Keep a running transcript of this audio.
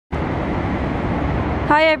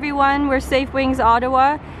Hi everyone, we're Safe Wings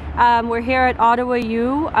Ottawa. We're here at Ottawa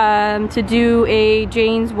U to do a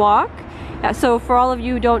Jane's Walk. So for all of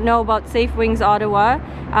you who don't know about Safe Wings Ottawa,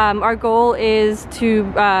 our goal is to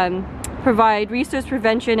provide research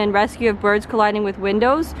prevention and rescue of birds colliding with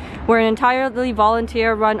windows. We're an entirely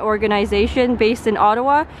volunteer-run organization based in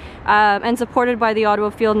Ottawa and supported by the Ottawa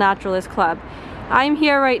Field Naturalist Club. I'm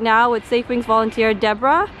here right now with Safe Wings volunteer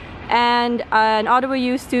Deborah and an Ottawa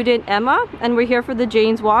U student Emma, and we're here for the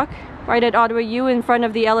Jane's Walk right at Ottawa U in front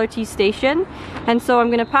of the LRT station. And so I'm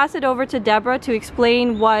going to pass it over to Deborah to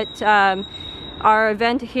explain what our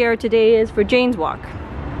event here today is for Jane's Walk.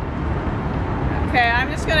 Okay, I'm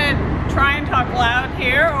just going to try and talk loud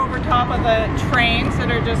here over top of the trains that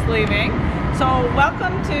are just leaving. So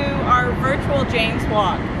welcome to our virtual Jane's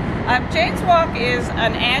Walk. Jane's Walk is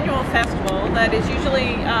an annual festival that is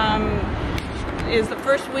usually is the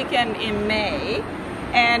first weekend in May,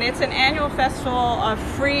 and it's an annual festival of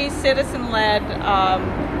free citizen-led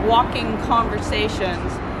walking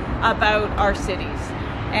conversations about our cities.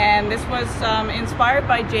 And this was inspired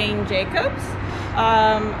by Jane Jacobs,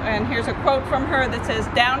 and here's a quote from her that says,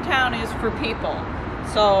 "Downtown is for people."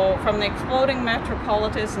 So from the Exploding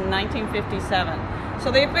Metropolitan in 1957.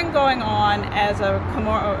 So they've been going on as a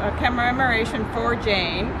commemoration for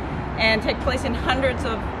Jane and take place in hundreds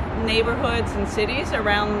of neighborhoods and cities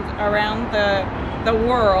around the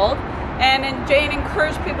world. And Jane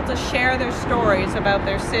encouraged people to share their stories about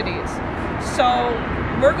their cities. So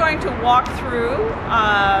we're going to walk through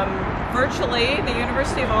virtually the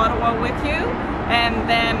University of Ottawa with you, and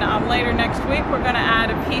then later next week we're going to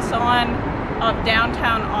add a piece on of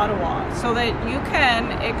downtown Ottawa so that you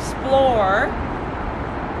can explore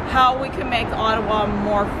how we can make Ottawa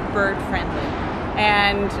more bird friendly.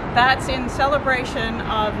 And that's in celebration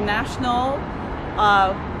of National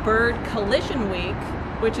Bird Collision Week,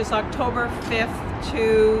 which is October 5th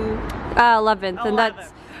to 11th, and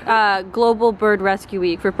that's Global Bird Rescue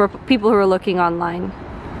Week for people who are looking online.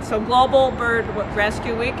 So Global Bird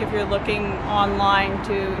Rescue Week, if you're looking online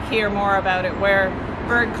to hear more about it, where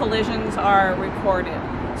bird collisions are recorded.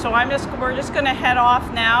 So we're just going to head off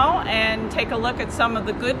now and take a look at some of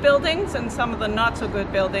the good buildings and some of the not so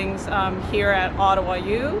good buildings here at Ottawa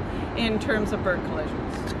U in terms of bird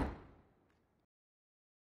collisions.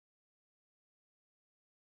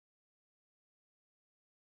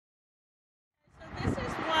 So this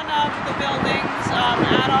is one of the buildings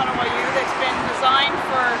at Ottawa U that's been designed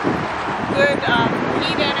for good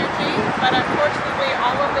heat energy, but unfortunately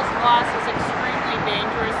all of this glass is extremely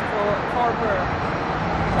dangerous for birds.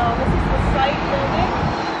 So this is the site building,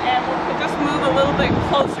 and we'll just move a little bit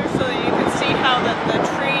closer so that you can see how the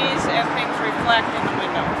trees and things reflect in the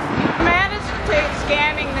windows. I managed to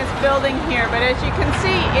scanning this building here, but as you can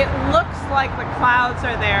see, it looks like the clouds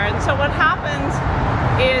are there. And so what happens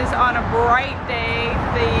is on a bright day,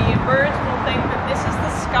 the birds will think that this is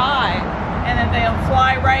the sky, and then they'll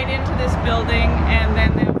fly right into this building, and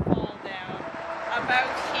then they'll fall down. About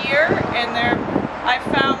here, and I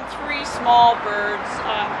found 3 small birds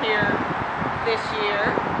here this year,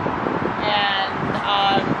 and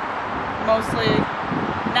mostly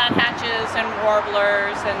nuthatches and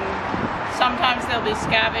warblers, and sometimes they'll be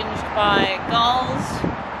scavenged by gulls,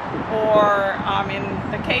 or in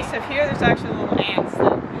the case of here, there's actually little ants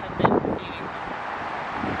that have been feeding.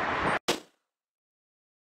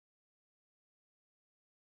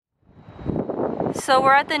 So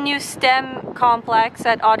we're at the new STEM complex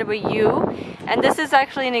at Ottawa U, and this is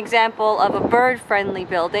actually an example of a bird-friendly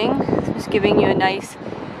building. Just giving you a nice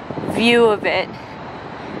view of it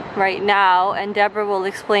right now, and Deborah will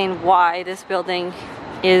explain why this building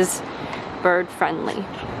is bird-friendly.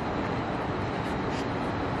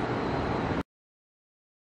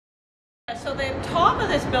 So the top of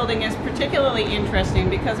this building is particularly interesting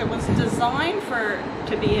because it was designed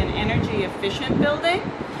to be an energy efficient building.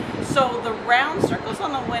 So the round circles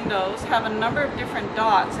on the windows have a number of different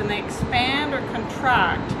dots, and they expand or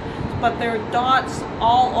contract, but there are dots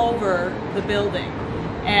all over the building.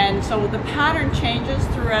 And so the pattern changes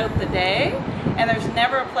throughout the day, and there's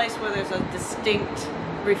never a place where there's a distinct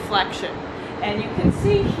reflection. And you can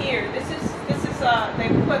see here, this is they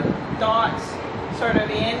put dots sort of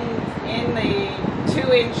in the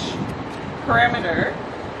 2-inch perimeter.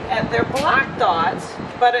 And they're black dots,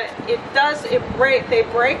 but they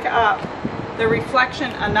break up the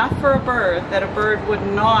reflection enough for a bird that a bird would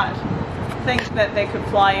not think that they could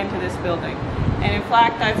fly into this building. And in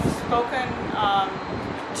fact, I've spoken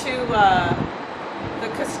to the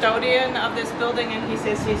custodian of this building, and he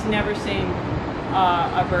says he's never seen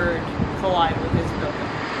a bird collide with this building.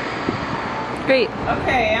 Great.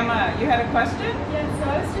 Okay, Emma, you had a question? Yeah, so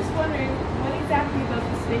I was just wondering what exactly those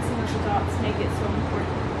spacing of the dots make it so important?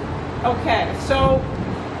 Okay, so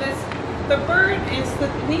the bird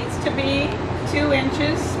needs to be 2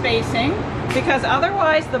 inches spacing, because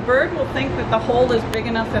otherwise the bird will think that the hole is big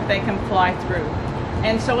enough that they can fly through.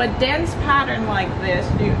 And so a dense pattern like this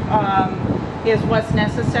is what's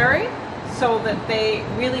necessary, so that they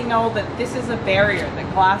really know that this is a barrier, that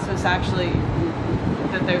glass is actually,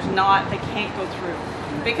 that they can't go through.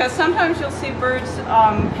 Because sometimes you'll see birds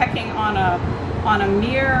pecking on a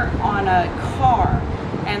mirror on a car,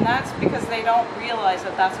 and that's because they don't realize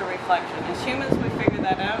that that's a reflection. As humans, we figure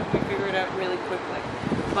that out. We figure it out really quickly.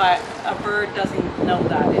 But a bird doesn't know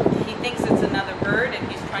that. He thinks it's another bird, and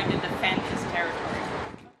he's trying to defend his territory.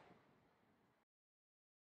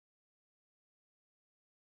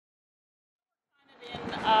 In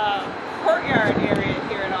a courtyard area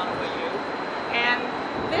here in Ottawa U, and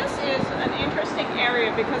this is an interesting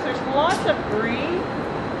area because there's lots of green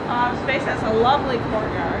space. That's a lovely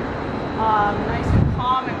courtyard, nice and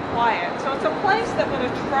calm and quiet. So it's a place that would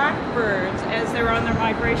attract birds as they're on their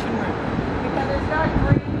migration route, because it's got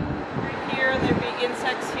green right here, there'd be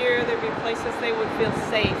insects here, there'd be places they would feel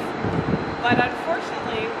safe. But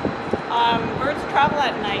unfortunately, birds travel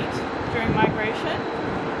at night during migration,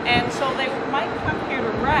 and so they might come here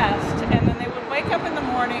to rest, and then they would wake up in the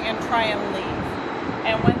morning and try and leave.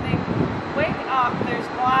 And when they wake up, there's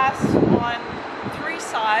glass on 3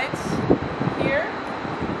 sides here,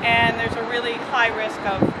 and there's a really high risk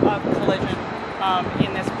of collision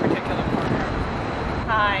in this particular corner.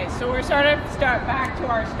 Hi, so we're start back to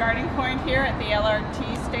our starting point here at the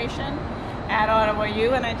LRT station at Ottawa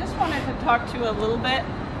U, and I just wanted to talk to you a little bit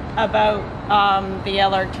about the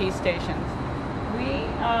LRT stations. We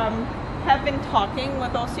have been talking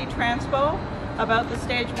with OC Transpo about the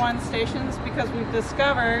stage 1 stations because we've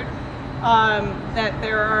discovered that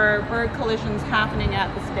there are bird collisions happening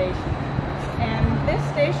at the station. And this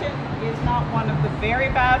station is not one of the very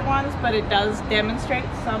bad ones, but it does demonstrate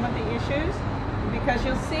some of the issues, because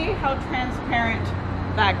you'll see how transparent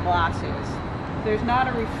that glass is. There's not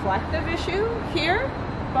a reflective issue here,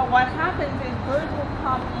 but what happens is birds will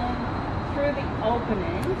come in through the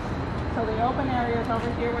openings. So the open area is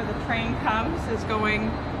over here where the train comes, is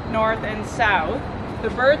going north and south.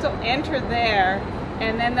 The birds will enter there,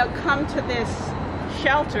 and then they'll come to this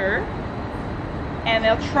shelter, and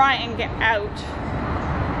they'll try and get out,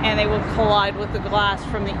 and they will collide with the glass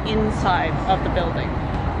from the inside of the building.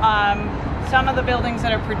 Some of the buildings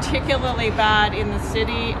that are particularly bad in the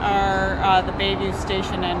city are the Bayview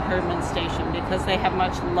Station and Herdman Station, because they have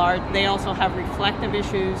they also have reflective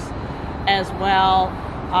issues as well.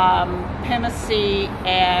 Pimisi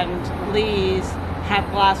and Lee's have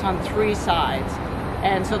glass on 3 sides,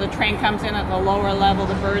 and so the train comes in at the lower level,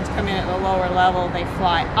 the birds come in at the lower level, they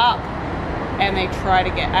fly up and they try to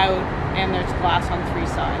get out, and there's glass on 3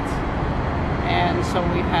 sides, and so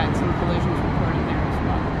we've had some collisions reported there as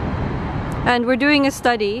well. And we're doing a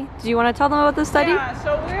study. Do you want to tell them about the study? Yeah,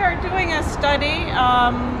 so we are doing a study.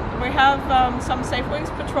 We have some Safe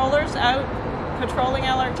Wings patrollers out patrolling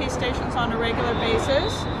LRT stations on a regular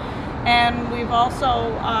basis, and we've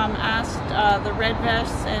also asked the Red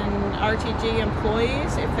Vests and RTG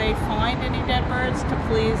employees, if they find any dead birds, to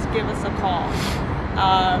please give us a call.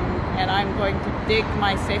 And I'm going to dig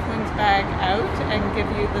my Safe Wings bag out and give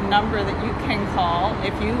you the number that you can call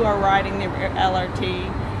if you are riding the LRT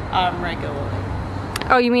regularly.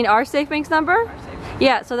 Oh, you mean our Safe Wings number? Our Safe Wings.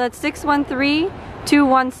 Yeah, so that's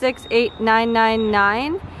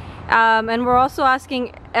 613-216-8999. And we're also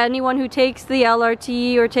asking anyone who takes the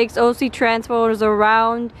LRT or takes OC Transpo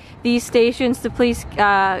around these stations to please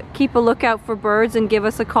keep a lookout for birds and give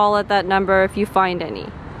us a call at that number if you find any.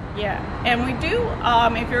 Yeah, and we do,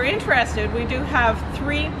 if you're interested, we do have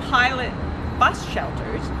 3 pilot bus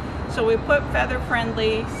shelters. So we put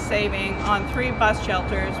feather-friendly saving on 3 bus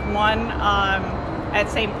shelters, one at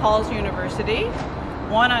St. Paul's University,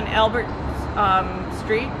 one on Albert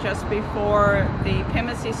Street just before the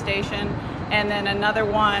Pimisi station, and then another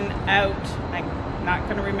one out, I'm not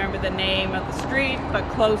going to remember the name of the street, but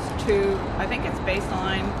close to, I think it's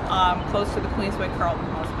Baseline, close to the Queensway Carleton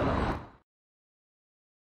Hospital.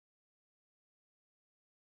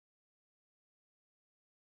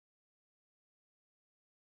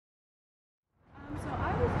 So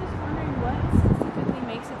I was just wondering what specifically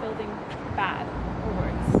makes a building bad or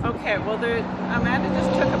worse? Okay, well, Amanda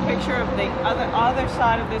just took a picture of the other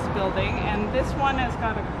side of this building, and this one has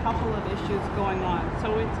got a couple of issues going on.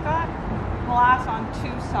 So it's got glass on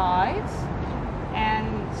 2 sides, and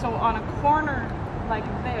so on a corner like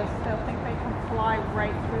this, they'll think they can fly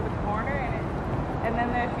right through the corner, and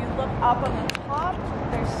then if you look up on the top,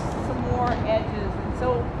 there's some more edges, and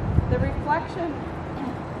so the reflection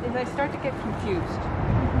is I start to get confused.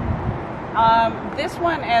 This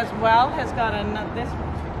one as well has got this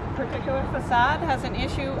particular facade has an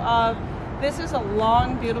issue of, this is a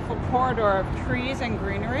long, beautiful corridor of trees and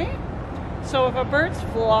greenery. So if a bird's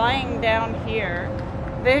flying down here,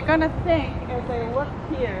 they're going to think, as they look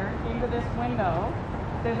here into this window,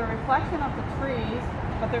 there's a reflection of the trees,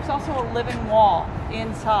 but there's also a living wall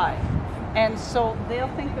inside. And so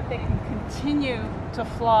they'll think that they can continue to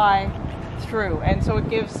fly through. And so it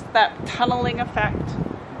gives that tunneling effect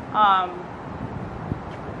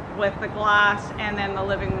with the glass and then the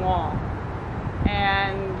living wall.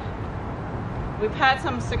 And we've had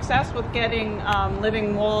some success with getting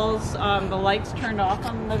living walls, the lights turned off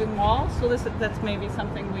on the living walls. So that's maybe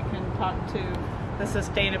something we can talk to the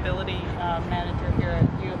sustainability manager here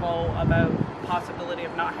at U of O about possibility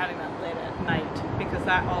of not having that lit at night, because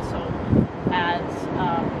that also adds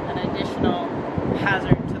an additional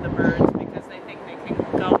hazard to the birds, because they think they can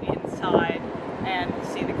go inside and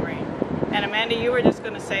see the green. And Amanda, you were just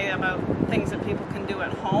going to say about things that people can do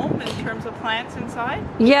at home in terms of plants inside?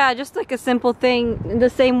 Yeah, just like a simple thing, the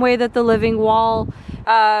same way that the living wall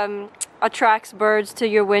attracts birds to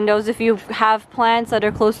your windows. If you have plants that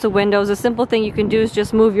are close to windows, a simple thing you can do is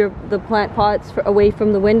just move the plant pots away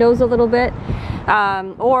from the windows a little bit,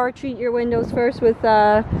 or treat your windows first with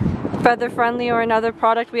Feather Friendly or another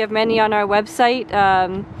product. We have many on our website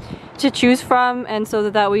to choose from, and so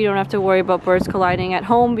that way you don't have to worry about birds colliding at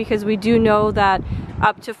home, because we do know that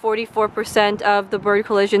up to 44% of the bird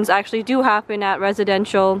collisions actually do happen at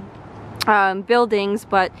residential buildings,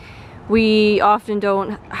 but we often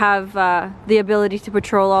don't have the ability to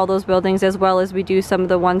patrol all those buildings as well as we do some of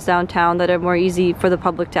the ones downtown that are more easy for the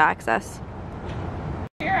public to access.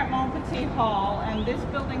 Here at Montpetit Hall, and this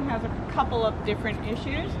building has a couple of different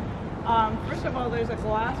issues. First of all, there's a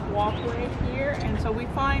glass walkway here, and so we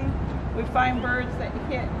find birds that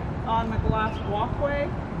hit on the glass walkway.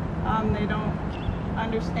 They don't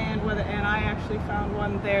understand whether, and I actually found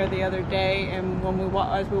one there the other day, and when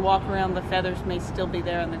as we walk around, the feathers may still be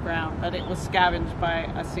there on the ground, but it was scavenged by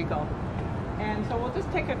a seagull. And so we'll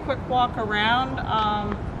just take a quick walk around.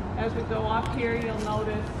 As we go up here, you'll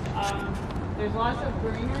notice there's lots of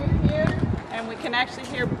greenery here, and we can actually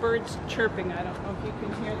hear birds chirping. I don't know if you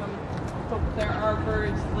can hear them, but there are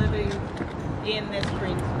birds living in this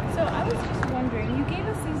green space. So I was just wondering, you gave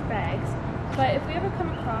us these bags, but if we ever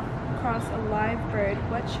come across a live bird,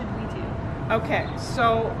 what should we do? Okay,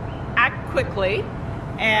 so act quickly,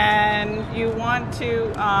 and you want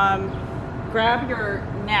to grab your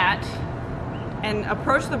net and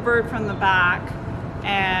approach the bird from the back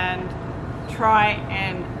and try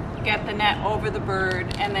and get the net over the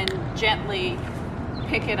bird, and then gently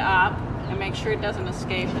pick it up and make sure it doesn't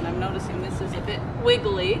escape. And I'm noticing this is a bit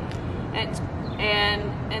wiggly,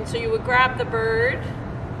 and so you would grab the bird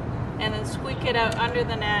and then squeak it out under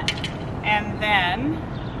the net, and then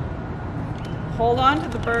hold on to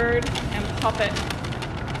the bird and pop it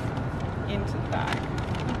into the bag.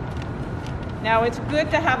 Now it's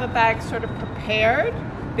good to have a bag sort of prepared,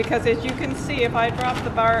 because as you can see, if I drop the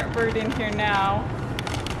bird in here now,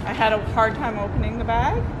 I had a hard time opening the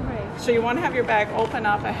bag. Right. So you want to have your bag open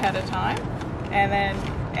up ahead of time, and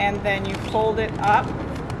then you fold it up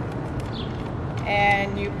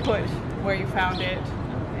and you put where you found it.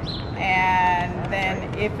 And then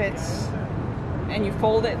and you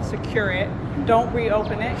fold it, secure it. Don't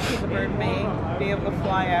reopen it, because the bird may be able to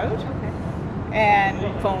fly out. Okay.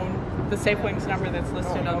 And phone the Safe Wings number that's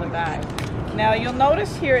listed on the bag. Now you'll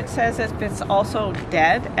notice here it says if it's also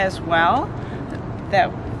dead as well,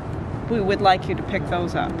 that we would like you to pick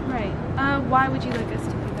those up. Right. Why would you like us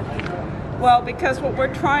to pick up? Well, because what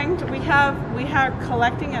we're trying to, we are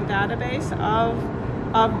collecting a database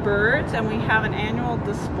of birds, and we have an annual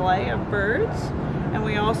display of birds, and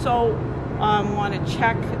we also want to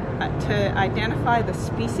check to identify the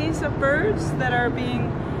species of birds that are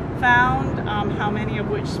being found, how many of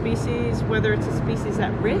which species, whether it's a species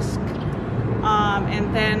at risk,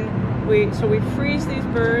 and then we freeze these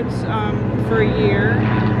birds for a year,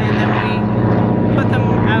 and then we put them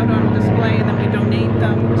out on display, and then we donate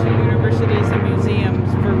them to universities and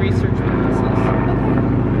museums for research purposes.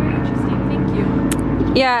 Very interesting. Thank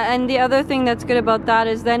you. Yeah, and the other thing that's good about that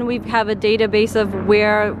is then we have a database of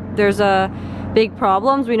where there's big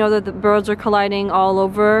problems. We know that the birds are colliding all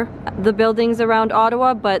over the buildings around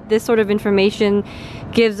Ottawa, but this sort of information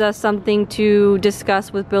gives us something to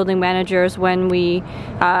discuss with building managers when we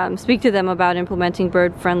speak to them about implementing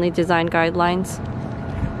bird-friendly design guidelines.